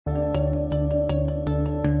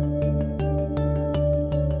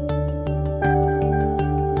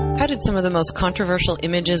How did some of the most controversial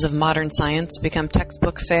images of modern science become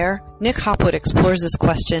textbook fare? Nick Hopwood explores this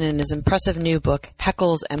question in his impressive new book,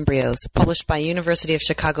 Haeckel's Embryos, published by University of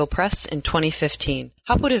Chicago Press in 2015.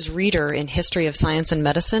 Hopwood is reader in History of Science and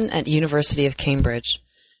Medicine at University of Cambridge.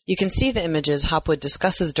 You can see the images Hopwood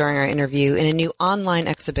discusses during our interview in a new online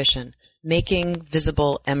exhibition, Making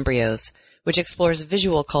Visible Embryos, which explores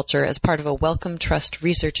visual culture as part of a Wellcome Trust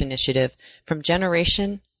research initiative from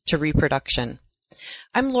generation to reproduction.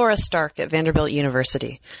 I'm Laura Stark at Vanderbilt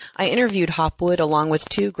University. I interviewed Hopwood along with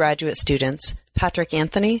two graduate students, Patrick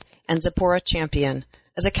Anthony and Zipporah Champion,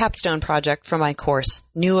 as a capstone project for my course,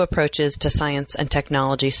 New Approaches to Science and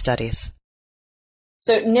Technology Studies.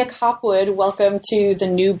 So, Nick Hopwood, welcome to the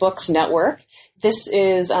New Books Network. This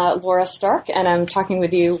is Laura Stark, and I'm talking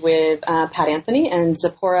with you with Pat Anthony and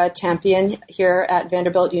Zipporah Champion here at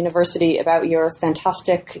Vanderbilt University about your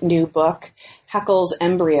fantastic new book, Haeckel's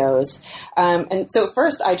Embryos. And so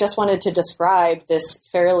first, I just wanted to describe this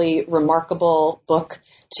fairly remarkable book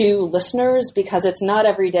to listeners, because it's not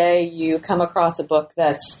every day you come across a book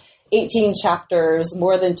that's 18 chapters,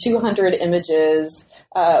 more than 200 images,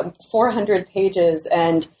 400 pages,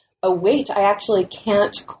 and a weight I actually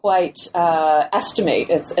can't quite estimate.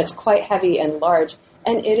 It's quite heavy and large,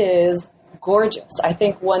 and it is gorgeous. I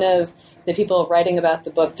think one of the people writing about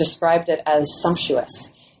the book described it as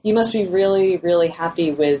sumptuous. You must be really, really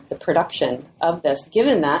happy with the production of this,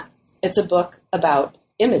 given that it's a book about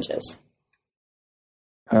images.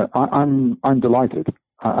 I'm delighted.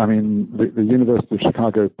 I mean, the University of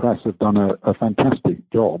Chicago Press have done a fantastic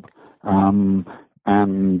job,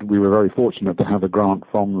 and we were very fortunate to have a grant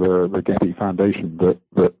from the Getty Foundation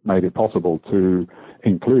that made it possible to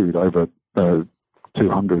include over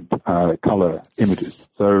 200 color images.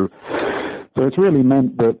 So it's really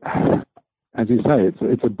meant that, as you say,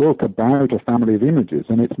 it's a book about a family of images,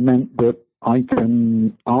 and it's meant that I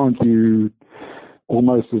can argue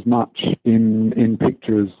almost as much in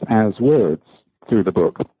pictures as words through the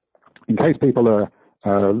book. In case people are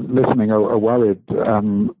listening are worried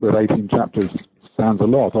that 18 chapters sounds a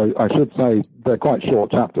lot, I should say they're quite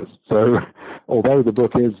short chapters. So although the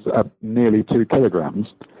book is nearly 2 kilograms,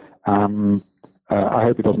 I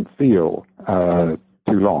hope it doesn't feel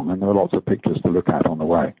too long, and there are lots of pictures to look at on the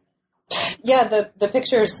way. Yeah, the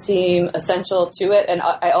pictures seem essential to it, and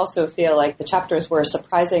I also feel like the chapters were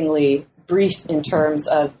surprisingly brief in terms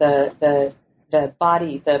of the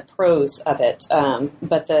body, the prose of it,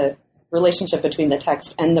 but the relationship between the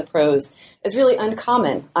text and the prose is really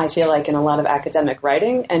uncommon, I feel like, in a lot of academic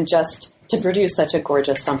writing, and just to produce such a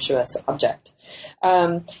gorgeous, sumptuous object.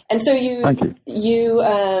 And so you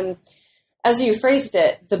as you phrased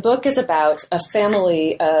it, the book is about a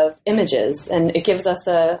family of images, and it gives us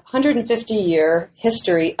a 150-year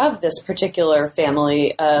history of this particular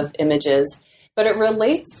family of images, but it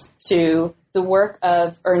relates to the work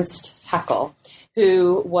of Ernst Haeckel,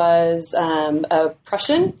 who was a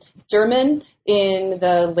Prussian German in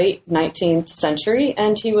the late 19th century,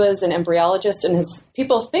 and he was an embryologist, and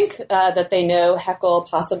people think that they know Haeckel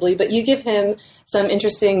possibly, but you give him some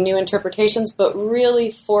interesting new interpretations, but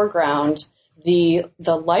really foreground the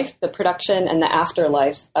life, the production, and the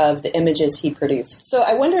afterlife of the images he produced. So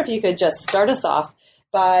I wonder if you could just start us off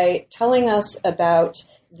by telling us about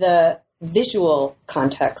the visual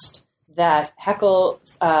context that Haeckel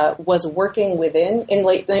was working within in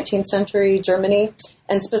late 19th century Germany,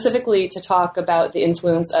 and specifically to talk about the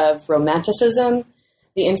influence of Romanticism,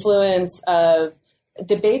 the influence of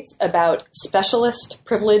debates about specialist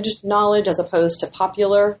privileged knowledge as opposed to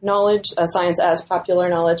popular knowledge, science as popular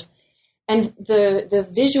knowledge, and the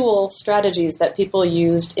visual strategies that people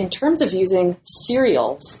used in terms of using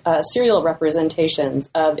serial representations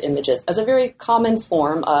of images as a very common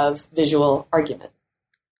form of visual argument.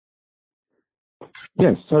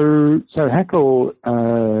 Yes, so Haeckel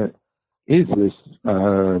is this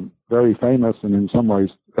very famous and in some ways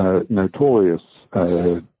notorious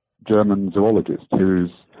German zoologist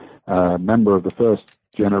who's a member of the first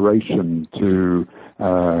generation to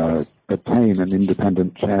attain an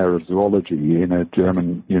independent chair of zoology in a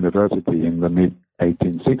German university in the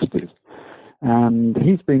mid-1860s. And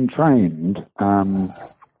he's been trained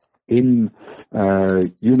in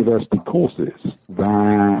university courses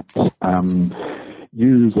that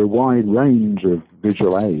use a wide range of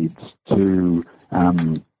visual aids to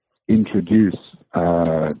introduce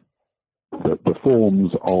the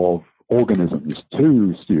forms of organisms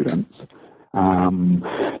to students.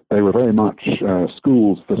 They were very much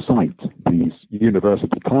schools for sight, these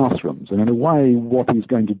university classrooms. And in a way, what he's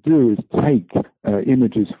going to do is take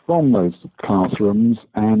images from those classrooms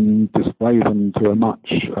and display them to a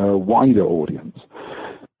much wider audience.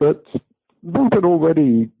 But that had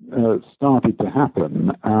already started to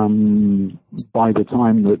happen by the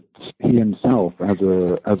time that he himself, as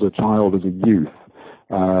a child, as a youth,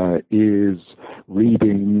 is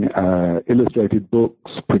reading illustrated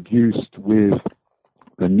books produced with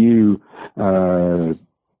the new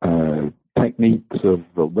techniques of,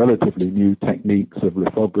 relatively new techniques of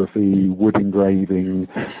lithography, wood engraving,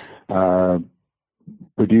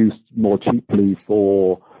 produced more cheaply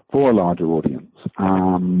for a larger audience.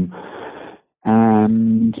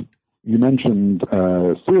 And you mentioned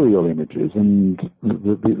serial images, and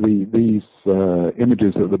these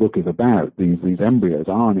images that the book is about, these embryos,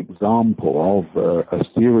 are an example of a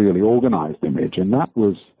serially organized image, and that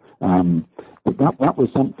was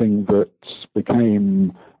something that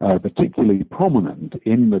became particularly prominent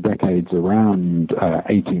in the decades around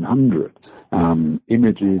 1800.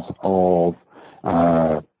 Images of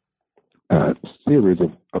series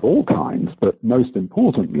of all kinds, but most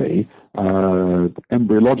importantly,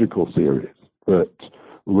 embryological series that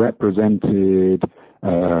represented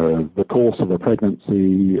the course of a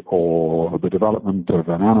pregnancy or the development of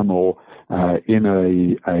an animal in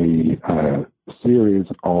a series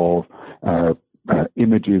of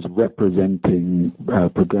images representing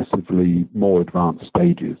progressively more advanced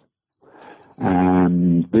stages.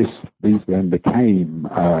 And these then became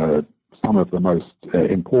some of the most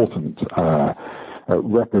important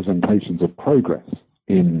representations of progress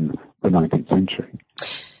in the 19th century.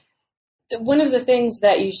 One of the things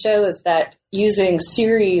that you show is that using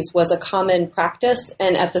series was a common practice,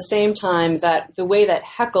 and at the same time that the way that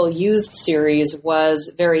Haeckel used series was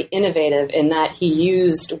very innovative in that he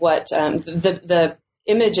used what the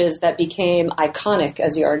images that became iconic,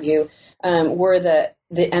 as you argue, were the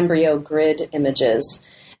embryo grid images.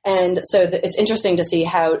 And so it's interesting to see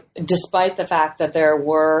how, despite the fact that there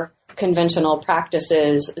were conventional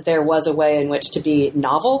practices, there was a way in which to be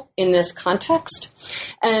novel in this context.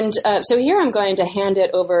 And so here I'm going to hand it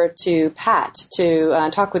over to Pat to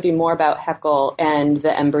talk with you more about Haeckel and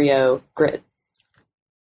the embryo grid.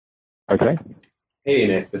 Okay. Hey,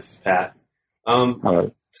 Nick, this is Pat.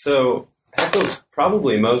 Hello. So Haeckel's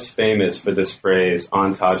probably most famous for this phrase,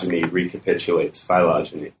 ontogeny recapitulates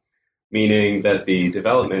phylogeny, meaning that the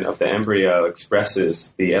development of the embryo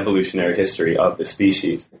expresses the evolutionary history of the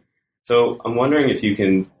species. So I'm wondering if you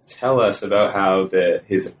can tell us about how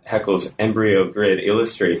Haeckel's embryo grid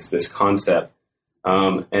illustrates this concept,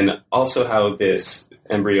 and also how this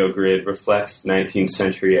embryo grid reflects 19th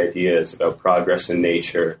century ideas about progress in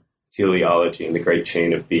nature, teleology, and the great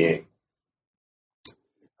chain of being.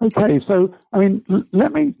 Okay, so I mean,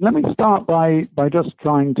 let me start by just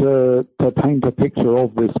trying to paint a picture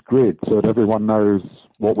of this grid so that everyone knows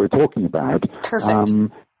what we're talking about.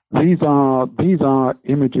 Perfect. These are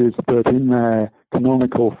images that, in their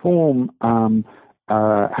canonical form,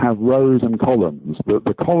 have rows and columns.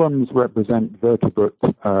 The columns represent vertebrate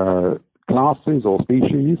classes or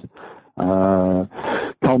species,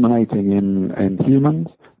 culminating in humans,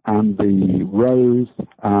 and the rows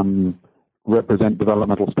represent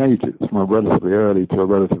developmental stages from a relatively early to a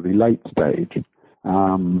relatively late stage.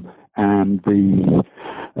 And in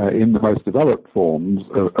the most developed forms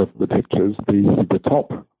of the pictures, the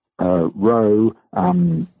top row,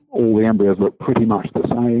 all the embryos look pretty much the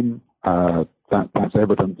same. That's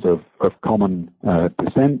evidence of common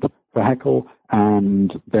descent for Haeckel,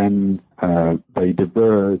 and then they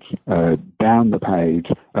diverge down the page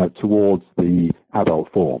towards the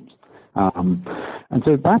adult forms. And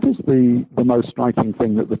so that is the most striking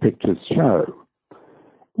thing that the pictures show.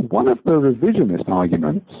 One of the revisionist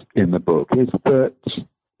arguments in the book is that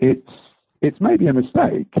it's maybe a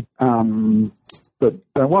mistake, but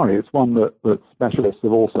don't worry, it's one that specialists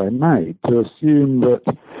have also made, to assume that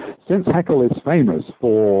since Haeckel is famous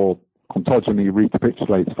for ontogeny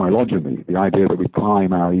recapitulates phylogeny, the idea that we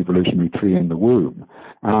climb our evolutionary tree in the womb,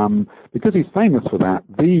 because he's famous for that,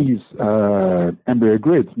 these embryo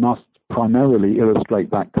grids must primarily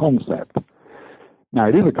illustrate that concept. Now,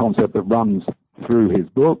 it is a concept that runs through his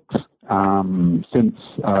books. Since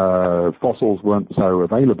fossils weren't so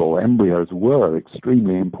available, embryos were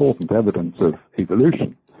extremely important evidence of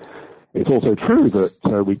evolution. It's also true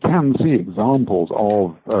that we can see examples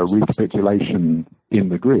of recapitulation in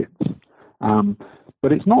the grids.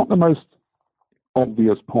 But it's not the most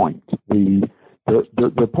obvious point. The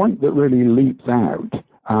point that really leaps out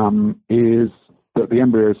is that the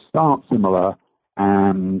embryos start similar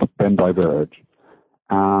and then diverge.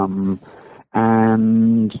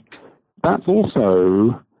 And that's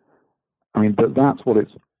also, that's what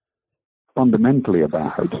it's fundamentally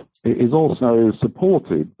about. It is also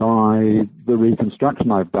supported by the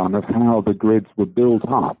reconstruction I've done of how the grids were built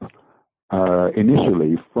up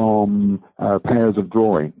initially from pairs of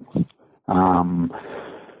drawings.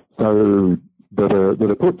 So that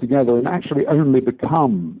are put together and actually only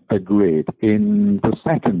become a grid in the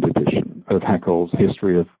second edition of Haeckel's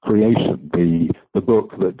History of Creation, the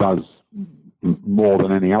book that does more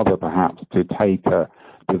than any other, perhaps, to take a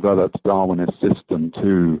developed Darwinist system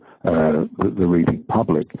to the reading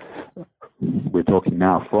public. We're talking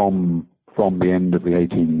now from the end of the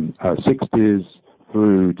 1860s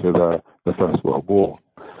through to the First World War.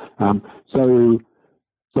 So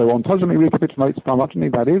ontogeny recapitulates phylogeny.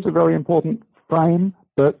 That is a very important frame,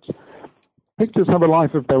 but pictures have a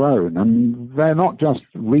life of their own, and they're not just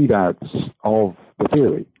readouts of the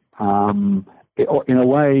theory. In a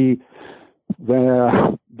way,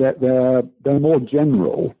 they're more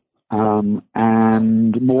general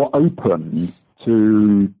and more open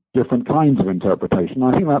to different kinds of interpretation.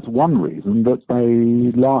 I think that's one reason that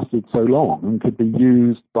they lasted so long and could be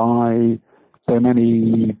used by so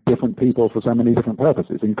many different people for so many different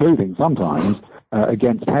purposes, including sometimes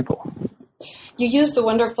against Haeckel. You used the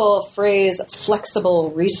wonderful phrase flexible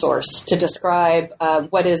resource to describe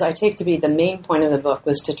what is, I take to be the main point of the book,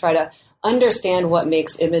 was to try to understand what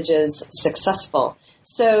makes images successful.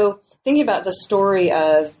 So thinking about the story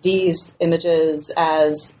of these images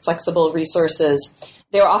as flexible resources,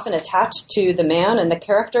 they were often attached to the man and the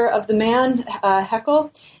character of the man,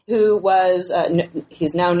 Haeckel, who was,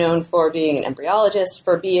 he's now known for being an embryologist,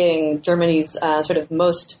 for being Germany's sort of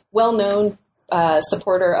most well-known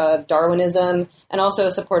supporter of Darwinism, and also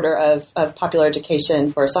a supporter of popular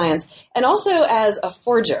education for science, and also as a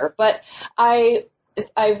forger. But I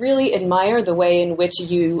really admire the way in which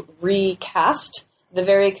you recast the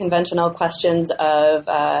very conventional questions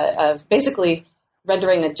of basically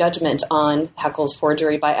rendering a judgment on Haeckel's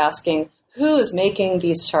forgery by asking who is making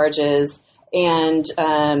these charges and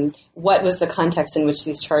what was the context in which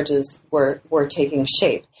these charges were taking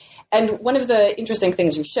shape. And one of the interesting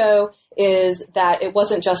things you show is that it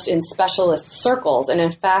wasn't just in specialist circles, and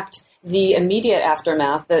in fact, the immediate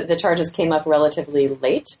aftermath, the charges came up relatively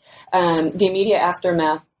late. The immediate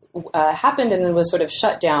aftermath happened and then was sort of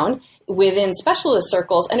shut down within specialist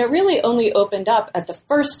circles, and it really only opened up at the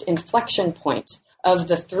first inflection point of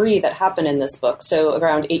the three that happen in this book. So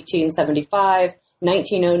around 1875,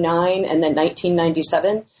 1909, and then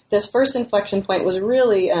 1997. This first inflection point was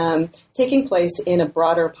really taking place in a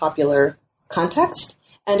broader popular context,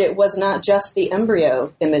 and it was not just the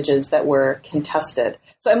embryo images that were contested.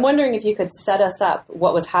 So I'm wondering if you could set us up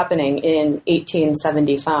what was happening in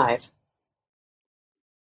 1875.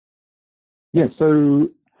 Yeah,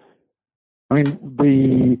 so, I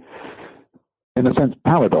mean, in a sense,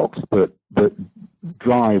 paradox that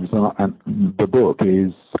drives the book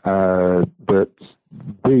is that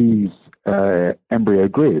these embryo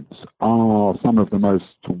grids are some of the most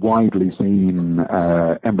widely seen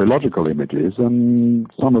embryological images and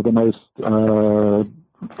some of the most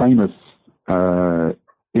famous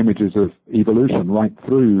images of evolution right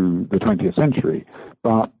through the 20th century.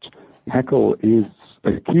 But Haeckel is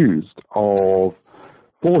accused of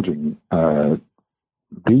forging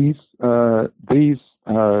these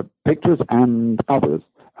pictures and others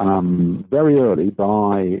very early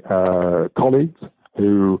by colleagues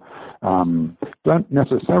who don't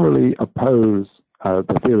necessarily oppose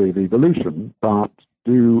the theory of evolution, but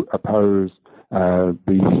do oppose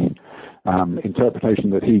the interpretation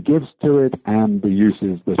that he gives to it and the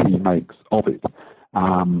uses that he makes of it.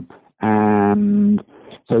 And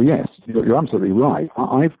so, yes, you're absolutely right.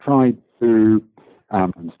 I've tried to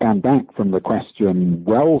stand back from the question,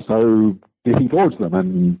 well, so did he forge them,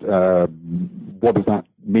 and what does that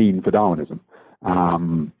mean for Darwinism? I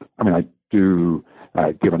mean, I do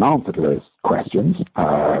give an answer to those questions.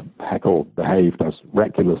 Haeckel behaved as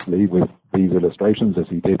recklessly with these illustrations as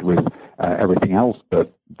he did with everything else,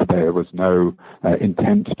 but there was no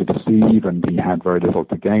intent to deceive, and he had very little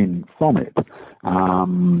to gain from it.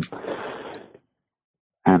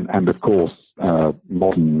 And of course,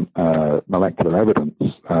 modern molecular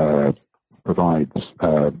evidence provides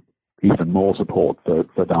even more support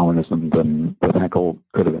for Darwinism than Haeckel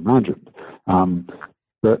could have imagined.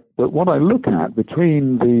 But what I look at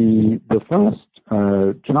between the first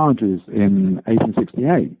charges in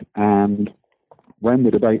 1868 and when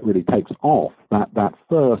the debate really takes off, that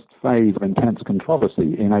first phase of intense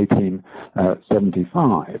controversy in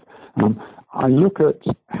 1875, I look at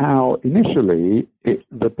how initially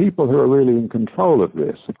the people who are really in control of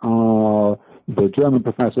this are the German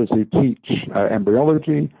professors who teach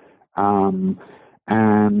embryology and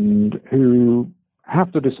who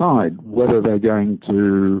have to decide whether they're going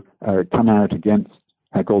to come out against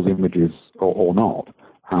Haeckel's images or not.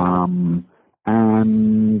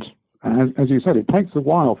 And as you said, it takes a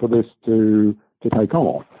while for this to take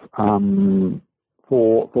off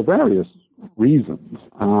for various reasons,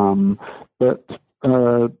 but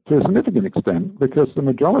to a significant extent because the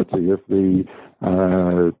majority of the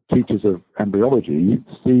teachers of embryology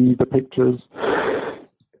see the pictures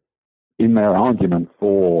in their argument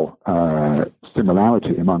for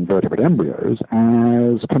similarity among vertebrate embryos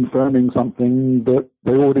as confirming something that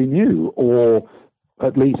they already knew, or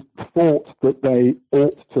at least thought that they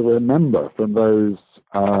ought to remember from those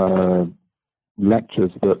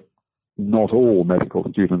lectures that not all medical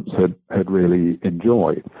students had really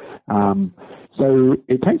enjoyed. So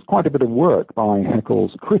it takes quite a bit of work by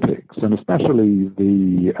Haeckel's critics, and especially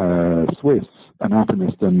the Swiss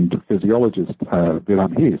anatomist and physiologist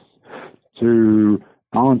Wilhelm His, to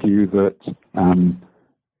argue that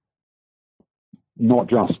not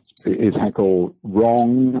just is Haeckel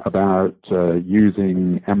wrong about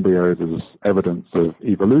using embryos as evidence of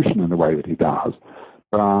evolution in the way that he does,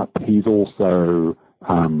 but he's also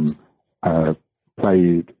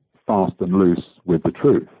played fast and loose with the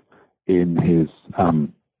truth in his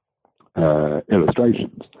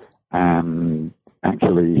illustrations. And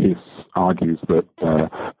actually, he argues that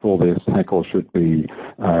for this, Haeckel should be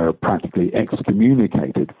practically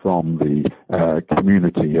excommunicated from the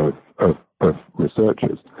community of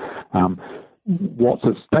researchers. What's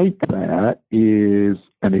at stake there is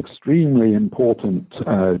an extremely important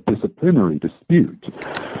disciplinary dispute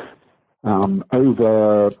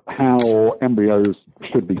over how embryos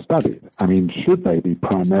should be studied. I mean, should they be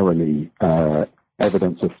primarily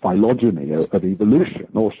evidence of phylogeny, of evolution,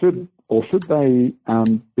 or should they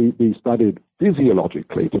be studied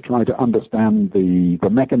physiologically to try to understand the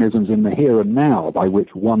mechanisms in the here and now by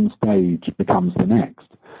which one stage becomes the next?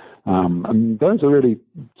 And those are really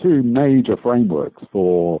two major frameworks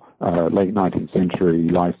for late 19th century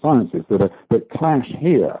life sciences that clash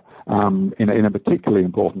here in a particularly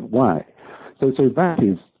important way. So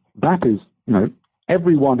that is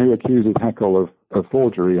everyone who accuses Haeckel of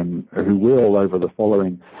forgery and who will over the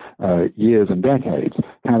following years and decades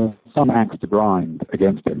have some axe to grind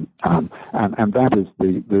against him, and that is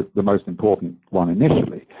the most important one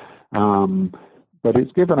initially. But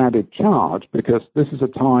it's given added charge because this is a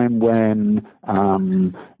time when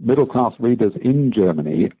middle-class readers in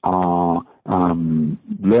Germany are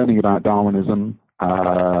learning about Darwinism,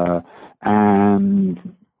 and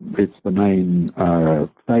it's the main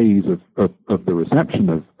phase of the reception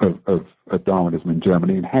of Darwinism in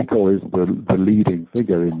Germany, and Haeckel is the leading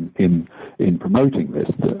figure in promoting this.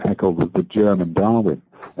 Haeckel was the German Darwin,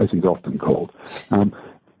 as he's often called.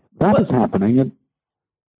 That is happening.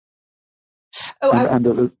 Go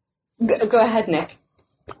ahead, Nick.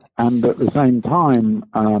 And at the same time,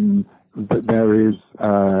 there is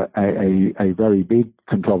a very big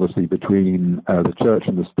controversy between the church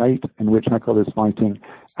and the state in which Haeckel is fighting,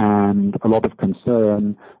 and a lot of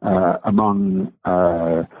concern among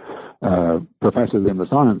professors in the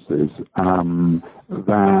sciences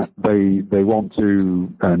that they want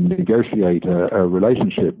to negotiate a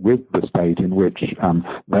relationship with the state in which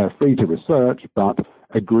they're free to research, but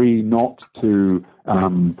agree not to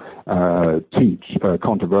teach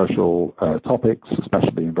controversial topics,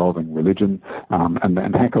 especially involving religion,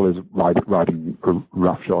 and Haeckel is riding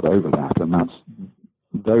roughshod over that, and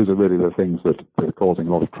those are really the things that are causing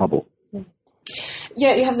a lot of trouble.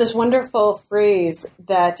 Yeah, you have this wonderful phrase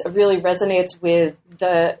that really resonates with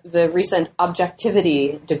the recent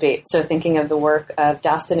objectivity debate. So thinking of the work of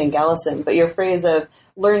Daston and Galison, but your phrase of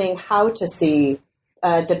learning how to see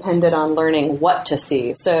depended on learning what to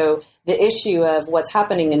see. So the issue of what's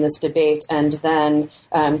happening in this debate, and then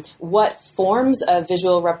what forms of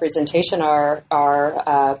visual representation are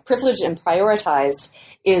privileged and prioritized,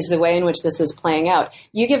 is the way in which this is playing out.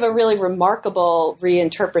 You give a really remarkable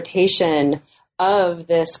reinterpretation of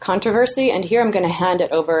this controversy, and here I'm going to hand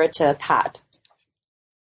it over to Pat.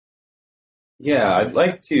 Yeah, I'd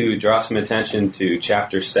like to draw some attention to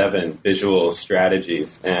Chapter 7, Visual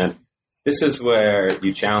Strategies, and this is where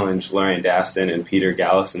you challenge Lorraine Daston and Peter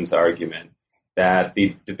Gallison's argument that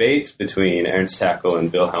the debates between Ernst Haeckel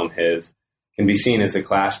and Wilhelm His can be seen as a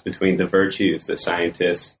clash between the virtues that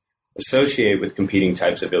scientists associate with competing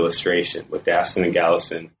types of illustration, what Daston and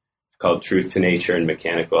Gallison called truth to nature and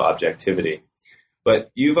mechanical objectivity.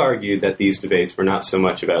 But you've argued that these debates were not so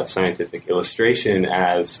much about scientific illustration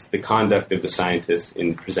as the conduct of the scientists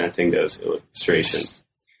in presenting those illustrations.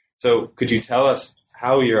 So could you tell us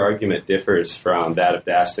how your argument differs from that of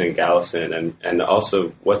Daston and Gallison, and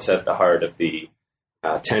also what's at the heart of the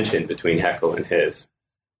tension between Haeckel and His?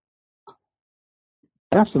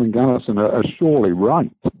 Daston and Gallison are surely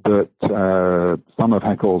right that some of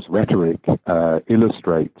Haeckel's rhetoric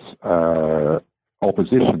illustrates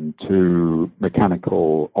opposition to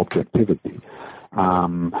mechanical objectivity.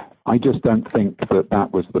 I just don't think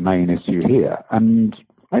that was the main issue here. And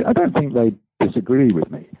I don't think they disagree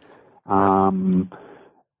with me.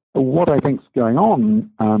 What I think's going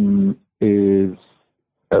on is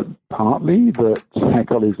partly that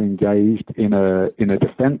Haeckel is engaged in a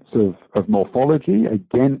defense of morphology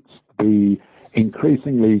against the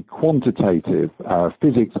increasingly quantitative,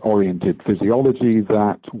 physics-oriented physiology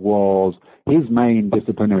that was his main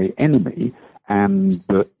disciplinary enemy and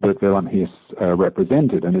that Wilhelm His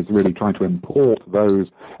represented, and is really trying to import those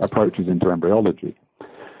approaches into embryology.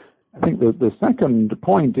 I think the second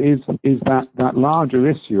point is that larger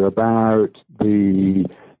issue about the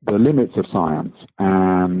limits of science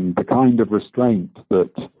and the kind of restraint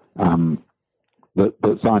that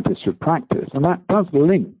scientists should practice, and that does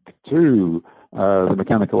link to the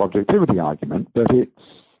mechanical objectivity argument, but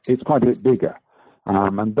it's quite a bit bigger.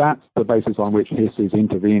 And that's the basis on which His is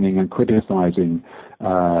intervening and criticizing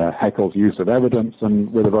Haeckel's use of evidence,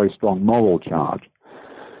 and with a very strong moral charge.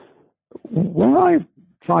 Where I've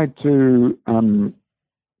tried to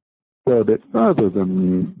go a bit further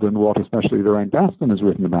than what especially Lorraine Daston has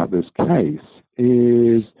written about this case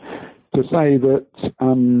is to say that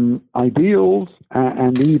ideals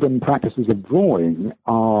and even practices of drawing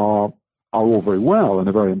are all very well and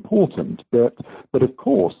are very important, but of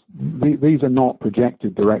course these are not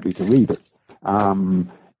projected directly to readers.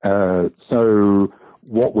 So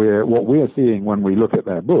what we're seeing when we look at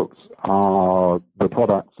their books are the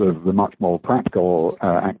products of the much more practical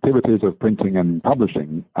activities of printing and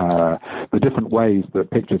publishing, the different ways that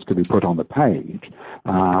pictures could be put on the page,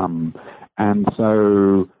 and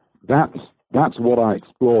so that's what I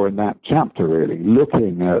explore in that chapter, really,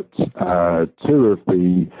 looking at two of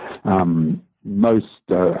the most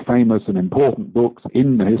famous and important books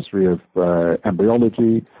in the history of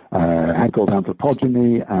embryology, Haeckel's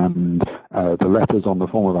Anthropogeny and The Letters on the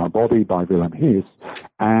Form of Our Body by Wilhelm His,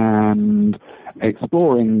 and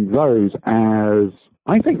exploring those as,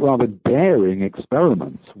 I think, rather daring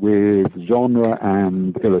experiments with genre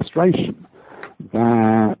and illustration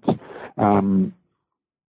that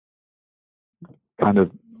kind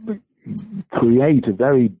of create a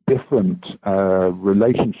very different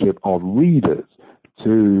relationship of readers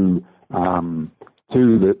to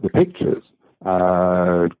the pictures,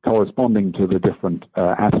 corresponding to the different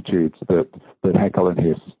attitudes that Haeckel and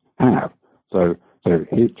His have. So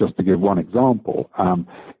here's just to give one example.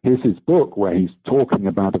 Here's his book where he's talking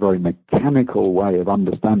about a very mechanical way of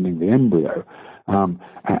understanding the embryo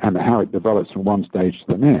and how it develops from one stage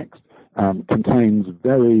to the next. Contains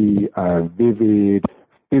very vivid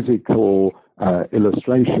physical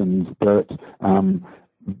illustrations that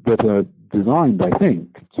are designed, I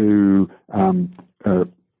think, to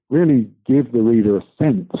really give the reader a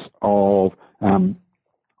sense of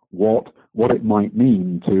what it might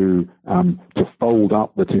mean to fold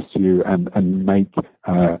up the tissue and make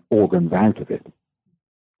organs out of it.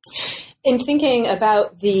 In thinking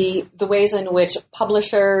about the ways in which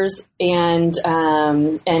publishers and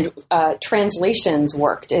translations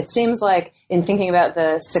worked, it seems like in thinking about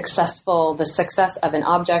the success of an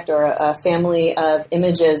object or a family of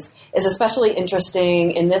images is especially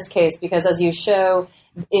interesting in this case because, as you show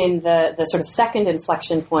in the sort of second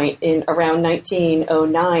inflection point in around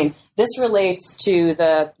 1909, this relates to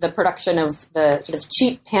the production of the sort of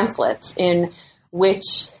cheap pamphlets in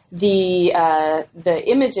which the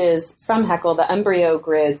images from Haeckel, the embryo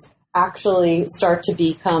grids, actually start to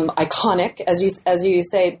become iconic, as you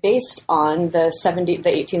say, based on the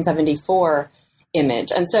 1874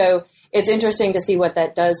 image. And so it's interesting to see what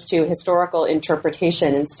that does to historical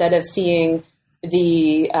interpretation. Instead of seeing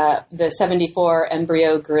the 74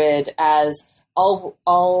 embryo grid as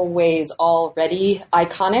always already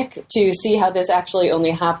iconic, to see how this actually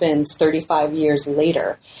only happens 35 years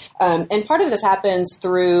later. And part of this happens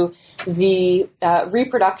through the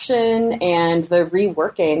reproduction and the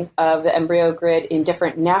reworking of the embryo grid in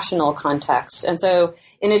different national contexts. And so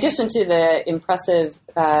in addition to the impressive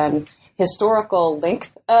historical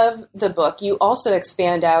length of the book, you also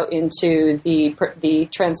expand out into the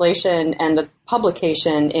translation and the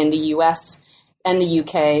publication in the U.S. and the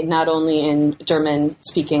UK, not only in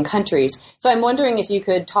German-speaking countries. So I'm wondering if you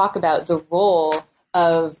could talk about the role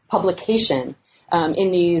of publication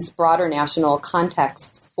in these broader national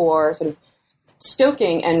contexts for sort of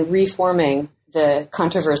stoking and reforming the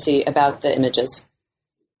controversy about the images.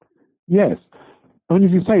 Yes. I mean,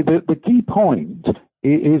 as you say, the key point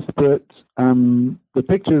is that the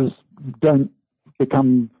pictures don't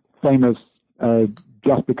become famous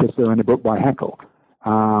just because they're in a book by Haeckel.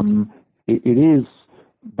 It is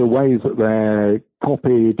the ways that they're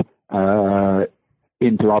copied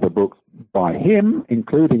into other books by him,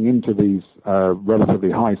 including into these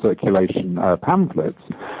relatively high circulation pamphlets,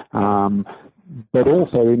 but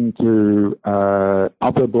also into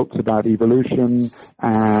other books about evolution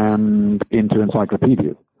and into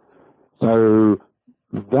encyclopedias. So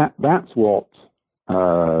that's what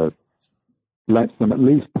lets them at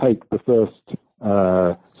least take the first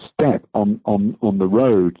step on the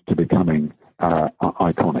road to becoming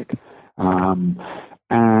iconic.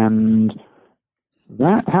 And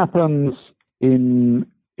that happens in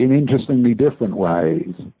interestingly different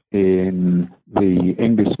ways in the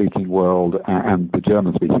English-speaking world and the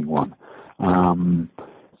German-speaking one.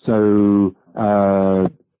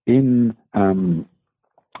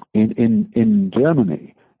 In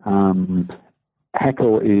Germany,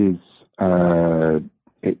 Haeckel is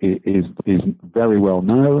very well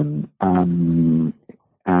known,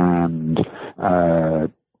 and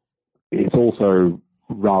it's also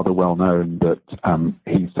rather well known that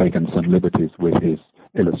he's taken some liberties with his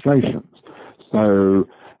illustrations. So,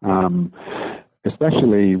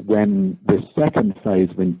 especially when this second phase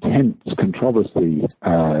of intense controversy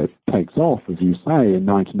takes off, as you say, in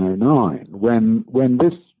 1909, when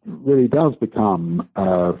this really does become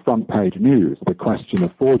front-page news, the question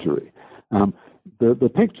of forgery, the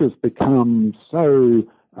pictures become so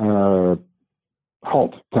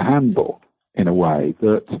hot to handle in a way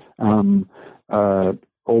that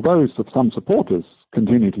although some supporters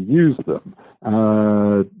continue to use them,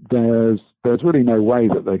 there's really no way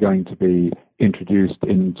that they're going to be introduced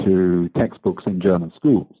into textbooks in German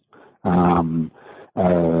schools.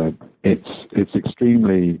 It's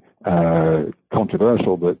extremely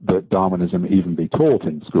controversial that Darwinism even be taught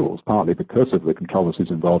in schools, partly because of the controversies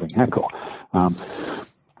involving Haeckel.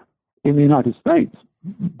 In the United States,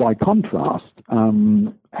 by contrast,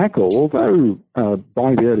 Haeckel, although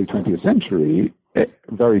by the early 20th century,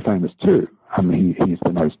 very famous too. I mean, he's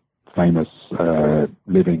the most famous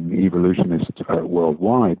living evolutionist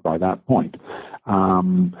worldwide by that point.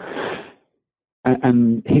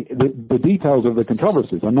 And the details of the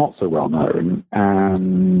controversies are not so well known,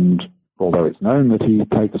 and although it's known that he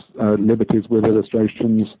takes liberties with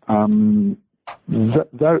illustrations,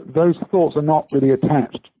 those thoughts are not really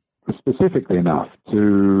attached specifically enough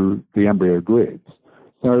to the embryo grids.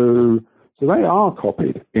 So they are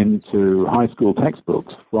copied into high school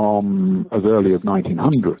textbooks from as early as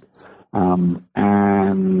 1900,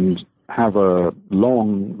 and have a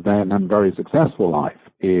long then and very successful life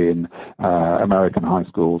in American high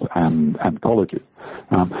schools and colleges.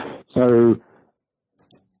 So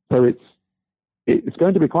it's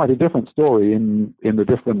going to be quite a different story in the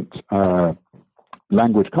different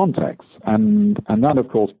language contexts, and that of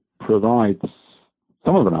course provides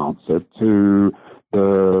some of an answer to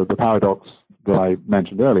the paradox that I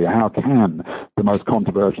mentioned earlier. How can the most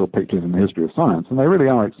controversial pictures in the history of science, and they really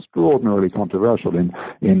are extraordinarily controversial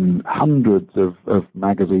in hundreds of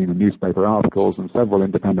magazine and newspaper articles and several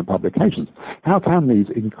independent publications, how can these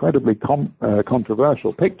incredibly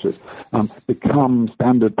controversial pictures become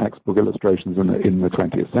standard textbook illustrations in the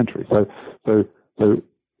 20th century? So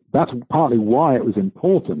that's partly why it was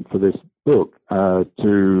important for this book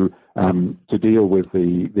to deal with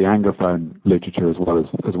the Anglophone literature as well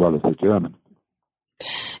as the German.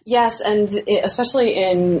 Yes, and especially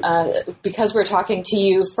because we're talking to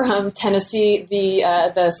you from Tennessee,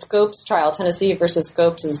 the Scopes trial, Tennessee versus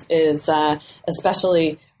Scopes, is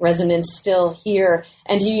especially resonant still here.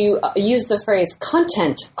 And you use the phrase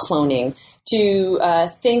content cloning to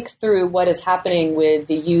think through what is happening with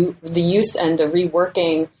the use and the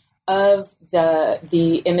reworking of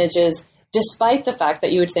the images, despite the fact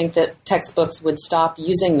that you would think that textbooks would stop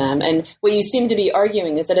using them. And what you seem to be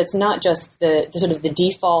arguing is that it's not just the sort of the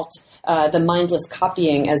default, the mindless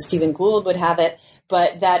copying, as Stephen Gould would have it,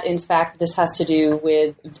 but that, in fact, this has to do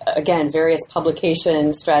with, again, various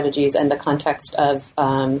publication strategies and the context of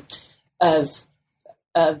both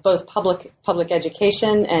public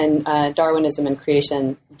education and Darwinism and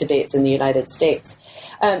creation debates in the United States.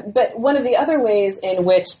 But one of the other ways in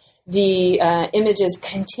which the images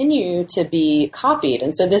continue to be copied,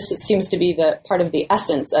 and so this seems to be the part of the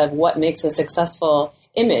essence of what makes a successful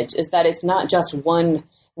image, is that it's not just one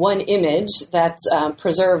image that's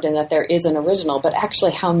preserved and that there is an original, but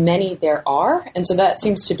actually how many there are. And so that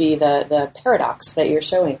seems to be the paradox that you're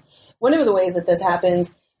showing. One of the ways that this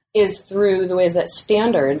happens is through the ways that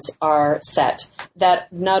standards are set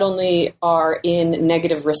that not only are in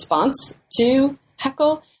negative response to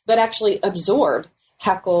Haeckel, but actually absorb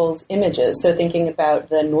Haeckel's images, so thinking about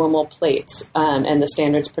the normal plates and the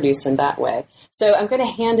standards produced in that way. So I'm going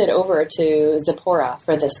to hand it over to Zipporah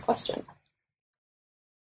for this question.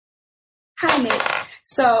 Hi, Nick.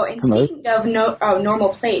 So, speaking of normal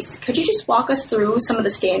plates, could you just walk us through some of the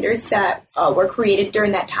standards that were created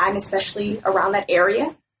during that time, especially around that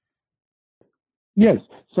area? Yes.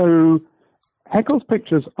 So Haeckel's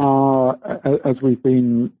pictures are, as we've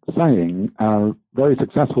been saying, very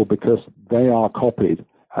successful because they are copied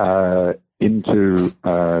into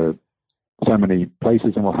so many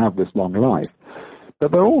places and will have this long life.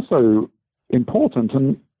 But they're also important,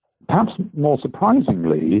 and perhaps more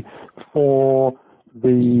surprisingly, for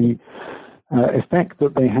the effect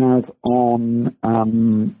that they have on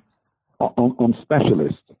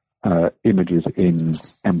specialist images in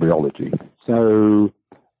embryology. So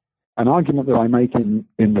an argument that I make in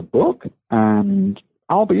the book, and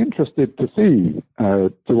I'll be interested to see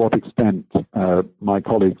to what extent my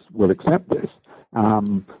colleagues will accept this.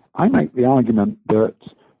 I make the argument that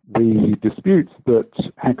the disputes that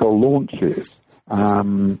Haeckel launches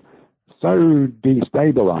so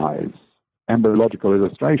destabilize embryological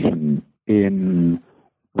illustration in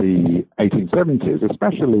the 1870s,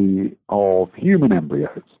 especially of human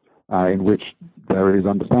embryos, in which there is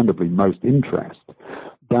understandably most interest,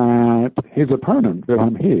 that his opponent,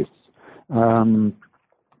 Wilhelm His,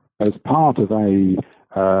 as part of a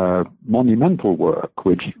monumental work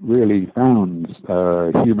which really founds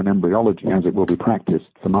human embryology as it will be practiced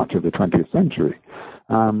for much of the 20th century,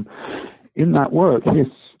 in that work, His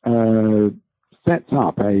sets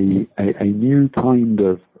up a new kind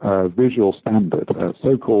of visual standard,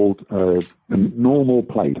 so-called normal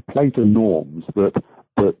plate of norms that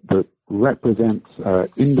represents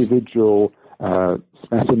individual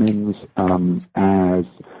specimens as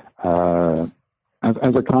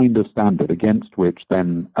a kind of standard against which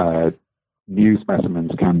then new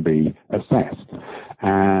specimens can be assessed.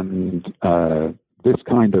 And this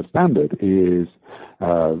kind of standard is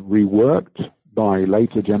reworked by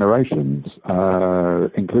later generations,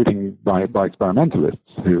 including by experimentalists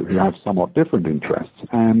who have somewhat different interests.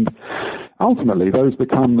 And ultimately, those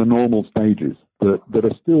become the normal stages that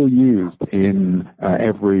are still used in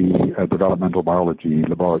every developmental biology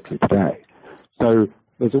laboratory today. So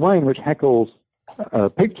there's a way in which Haeckel's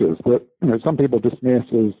pictures that some people dismiss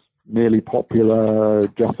as merely popular,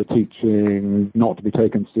 just for teaching, not to be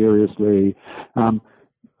taken seriously.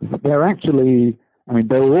 They're actually,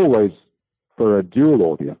 they were always for a dual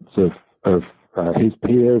audience of his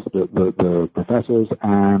peers, the professors,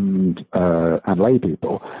 and lay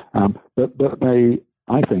people. But they,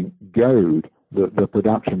 I think, goad the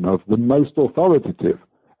production of the most authoritative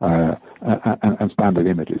and standard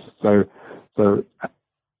images. So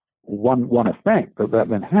one effect that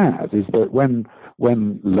then has is that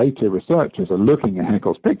when later researchers are looking at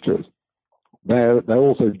Haeckel's pictures, they're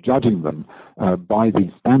also judging them by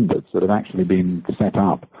these standards that have actually been set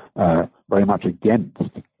up very much against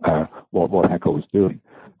what Haeckel was doing.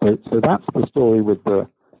 So that's the story with the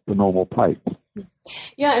normal plates.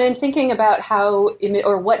 Yeah, and in thinking about how,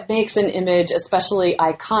 or what makes an image especially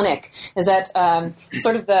iconic, is that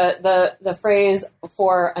sort of the phrase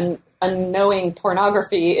for unknowing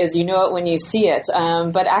pornography is you know it when you see it.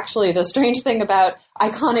 But actually, the strange thing about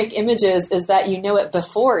iconic images is that you know it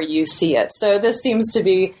before you see it. So this seems to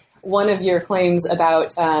be one of your claims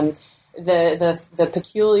about the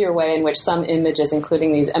peculiar way in which some images,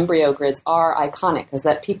 including these embryo grids, are iconic, is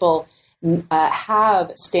that people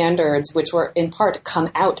have standards which were in part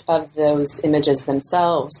come out of those images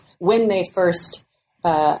themselves when they first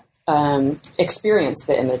experience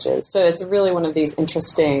the images. So it's really one of these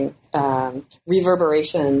interesting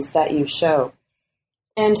reverberations that you show.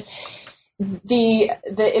 And the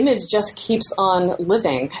image just keeps on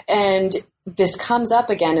living. And this comes up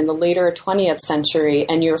again in the later 20th century,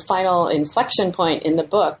 and your final inflection point in the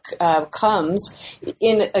book comes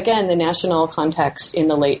in, again, the national context in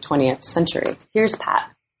the late 20th century. Here's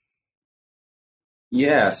Pat.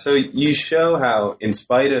 Yeah, so you show how, in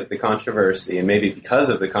spite of the controversy, and maybe because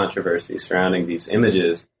of the controversy surrounding these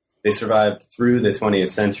images, they survived through the 20th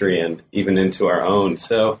century and even into our own.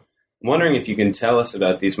 So I'm wondering if you can tell us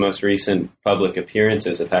about these most recent public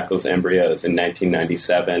appearances of Haeckel's embryos in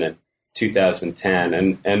 1997 and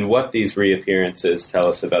 2010, and what these reappearances tell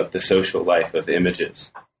us about the social life of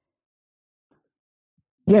images.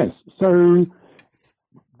 Yes, so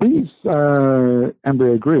these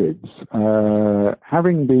embryo grids,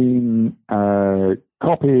 having been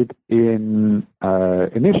copied in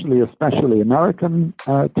initially especially American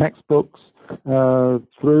textbooks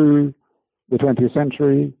through the 20th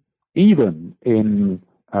century, even in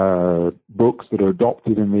books that are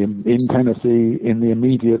adopted in Tennessee in the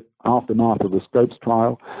immediate aftermath of the Scopes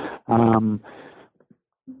trial, and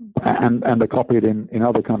are copied in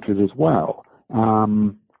other countries as well.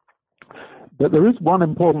 But there is one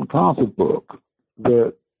important class of book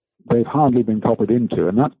that they've hardly been copied into,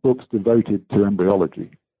 and that's books devoted to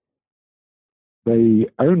embryology. They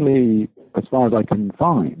only, as far as I can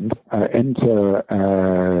find, enter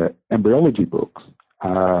embryology books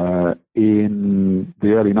in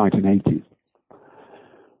the early 1980s.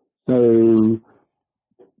 So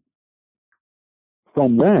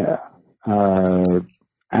from there,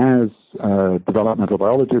 as developmental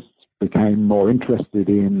biologists became more interested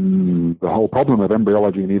in the whole problem of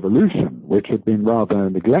embryology and evolution, which had been rather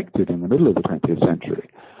neglected in the middle of the 20th century,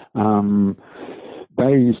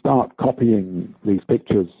 they start copying these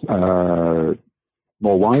pictures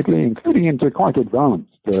more widely, including into quite advanced,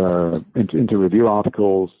 into review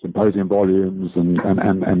articles, symposium volumes,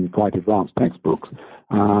 and quite advanced textbooks,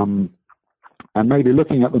 and maybe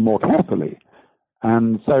looking at them more carefully.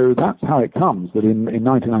 And so that's how it comes that in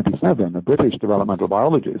 1997, a British developmental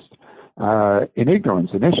biologist, in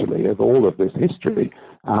ignorance initially of all of this history,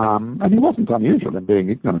 and he wasn't unusual in being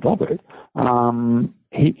ignorant of it,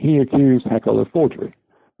 he accused Haeckel of forgery.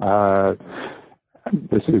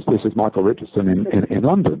 This is Michael Richardson in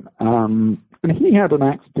London. And he had an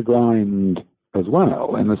axe to grind as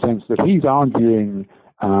well, in the sense that he's arguing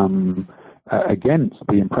against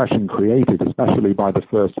the impression created, especially by the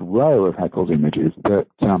first row of Haeckel's images, that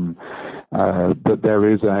there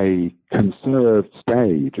is a conserved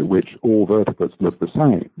stage at which all vertebrates look the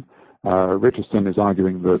same. Richardson is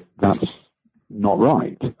arguing that that's not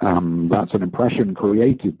right. That's an impression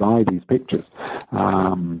created by these pictures.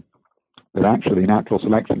 That actually natural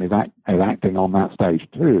selection is acting on that stage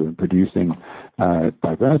too and producing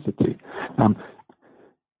diversity.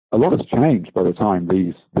 A lot has changed by the time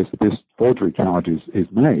this forgery charge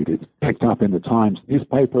is made. It's picked up in the Times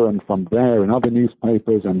newspaper, and from there in other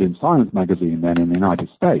newspapers and in Science magazine then in the United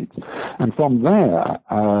States. And from there,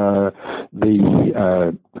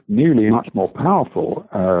 the newly much more powerful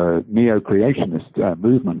neo-creationist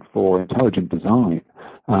movement for intelligent design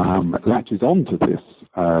latches onto this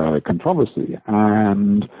controversy.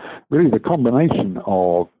 And really the combination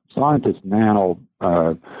of scientists now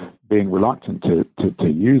being reluctant to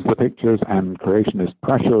use the pictures and creationist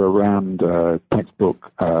pressure around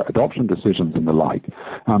textbook adoption decisions and the like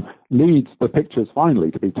leads the pictures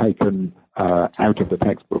finally to be taken out of the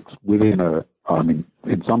textbooks within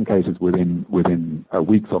in some cases within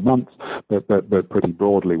weeks or months, but pretty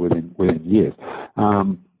broadly within years.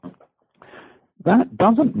 That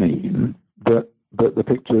doesn't mean that the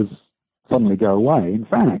pictures suddenly go away. In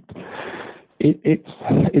fact,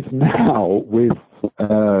 it's now with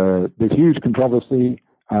this huge controversy,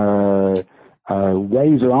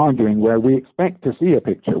 ways of arguing where we expect to see a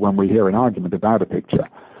picture when we hear an argument about a picture,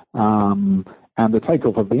 and the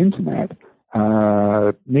takeoff of the internet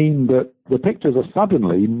mean that the pictures are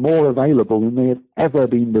suddenly more available than they have ever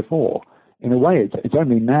been before. In a way, it's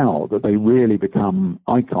only now that they really become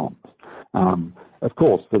icons. Of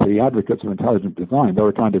course, for the advocates of intelligent design, they're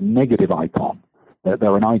a kind of negative icon.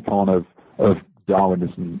 They're an icon of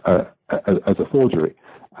Darwinism as a forgery.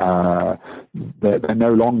 They're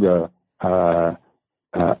no longer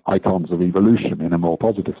icons of evolution in a more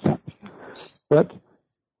positive sense. But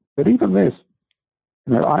even this,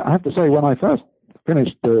 I have to say, when I first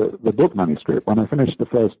finished the book manuscript, when I finished the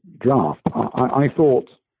first draft, I thought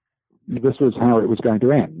this was how it was going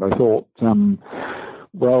to end. I thought,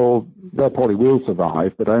 well, they probably will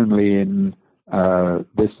survive, but only in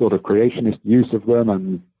this sort of creationist use of them,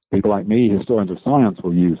 and people like me, historians of science,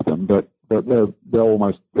 will use them, but they're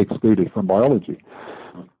almost excluded from biology.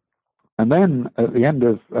 And then at the end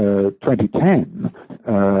of 2010,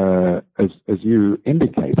 as you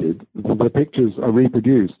indicated, the pictures are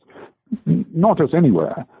reproduced, not just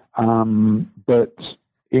anywhere, but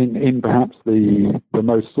in perhaps the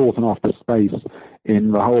most sought after space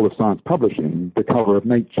in the whole of science publishing, the cover of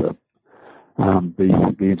Nature,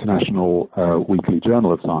 the international weekly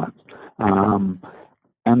journal of science.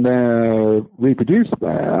 And they're reproduced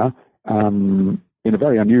there in a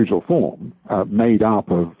very unusual form, made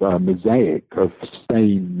up of a mosaic of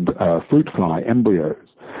stained fruit fly embryos,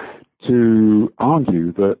 to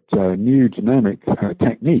argue that new genomic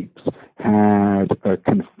techniques had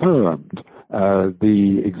confirmed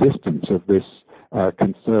the existence of this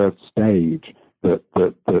conserved stage that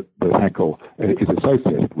Haeckel is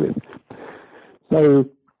associated with. So,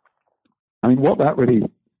 I mean, what that really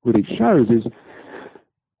shows is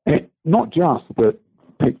not just that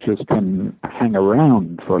pictures can hang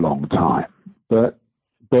around for a long time, but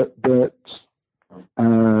that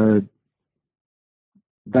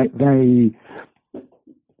they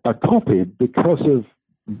are copied because of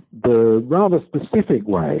the rather specific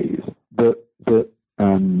ways that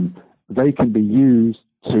they can be used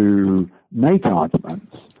to make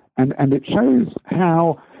arguments, and it shows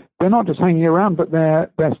how they're not just hanging around, but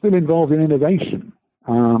they're still involved in innovation.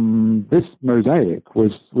 This mosaic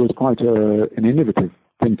was quite an innovative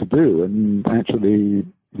thing to do, and actually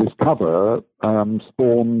this cover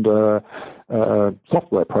spawned a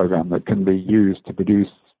software program that can be used to produce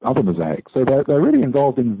other mosaics. So they're really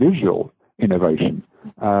involved in visual innovation.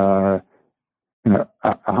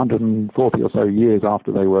 140 or so years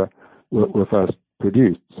after they were first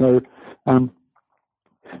produced. So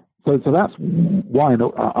that's why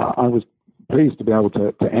I was pleased to be able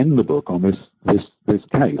to end the book on this case, this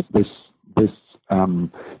case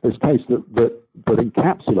that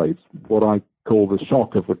encapsulates what I call the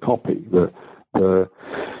shock of the copy.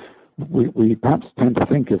 We perhaps tend to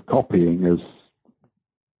think of copying as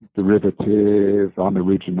derivative,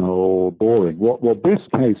 unoriginal, boring. What this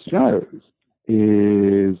case shows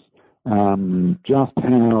is just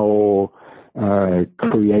how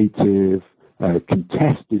creative,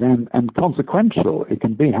 contested, and consequential it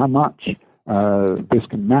can be, how much this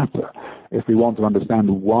can matter if we want to understand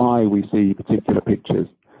why we see particular pictures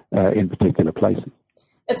in particular places.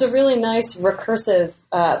 It's a really nice recursive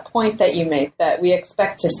point that you make, that we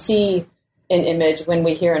expect to see an image when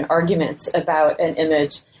we hear an argument about an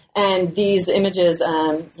image. And these images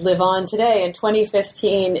live on today in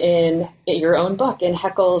 2015 in your own book, in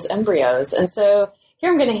Haeckel's Embryos. And so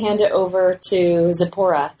here I'm going to hand it over to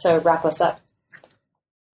Zipporah to wrap us up.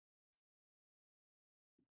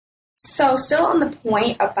 So still on the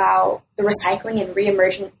point about the recycling and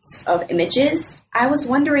reemergence of images, I was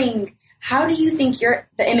wondering, how do you think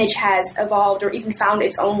the image has evolved or even found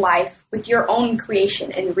its own life with your own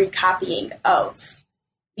creation and recopying of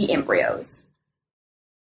the embryos?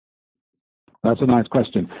 That's a nice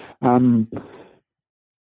question. I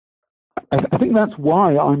think that's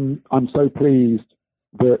why I'm so pleased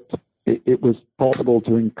that it was possible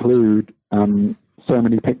to include so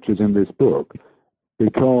many pictures in this book,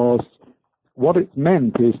 because what it's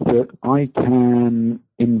meant is that I can,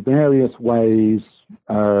 in various ways,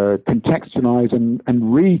 contextualize and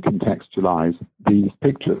recontextualize these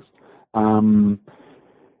pictures.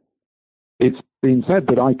 It's been said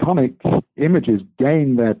that iconic images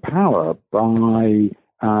gain their power by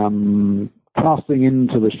casting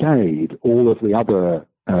into the shade all of the other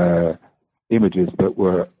images that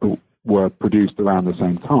were produced around the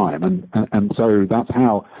same time, and so that's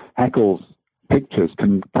how Haeckel's pictures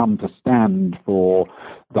can come to stand for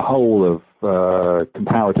the whole of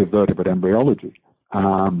comparative vertebrate embryology.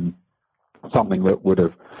 Something that would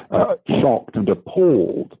have shocked and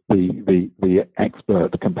appalled the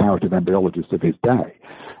expert comparative embryologists of his day.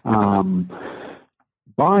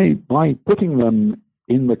 By putting them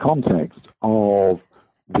in the context of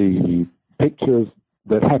the pictures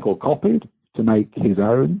that Haeckel copied to make his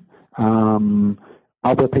own,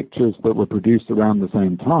 other pictures that were produced around the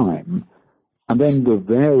same time, and then the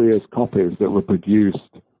various copies that were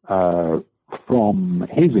produced from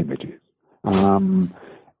his images.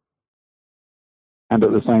 And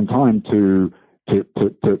at the same time to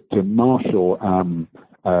marshal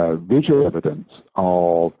visual evidence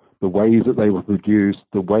of the ways that they were produced,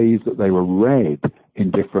 the ways that they were read in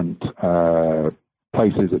different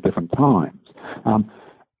places at different times.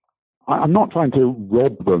 I'm not trying to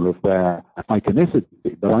rob them of their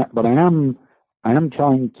iconicity, but I am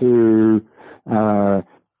trying to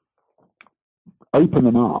open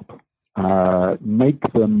them up, make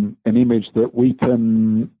them an image that we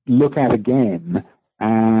can look at again,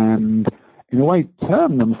 and in a way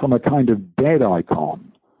turn them from a kind of dead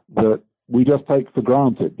icon that we just take for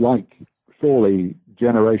granted, like surely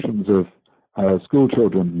generations of school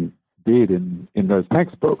children did in those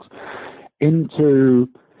textbooks, into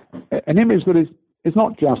an image that is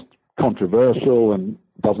not just controversial and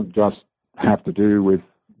doesn't just have to do with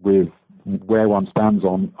where one stands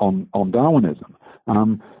on Darwinism,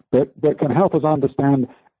 but can help us understand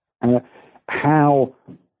how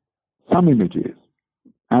some images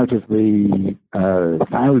out of the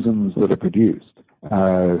thousands that are produced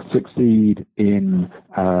succeed in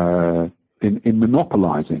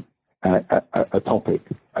monopolizing a topic,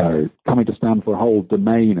 coming to stand for a whole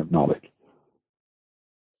domain of knowledge.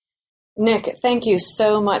 Nick, thank you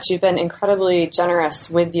so much. You've been incredibly generous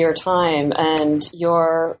with your time, and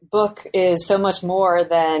your book is so much more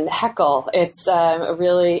than Haeckel. It's a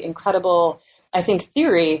really incredible, I think,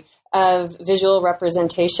 theory of visual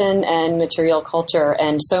representation and material culture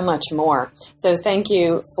and so much more. So thank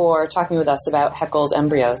you for talking with us about Haeckel's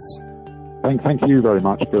Embryos. Thank you very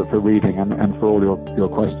much for reading and for all your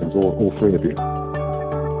questions, all three of you.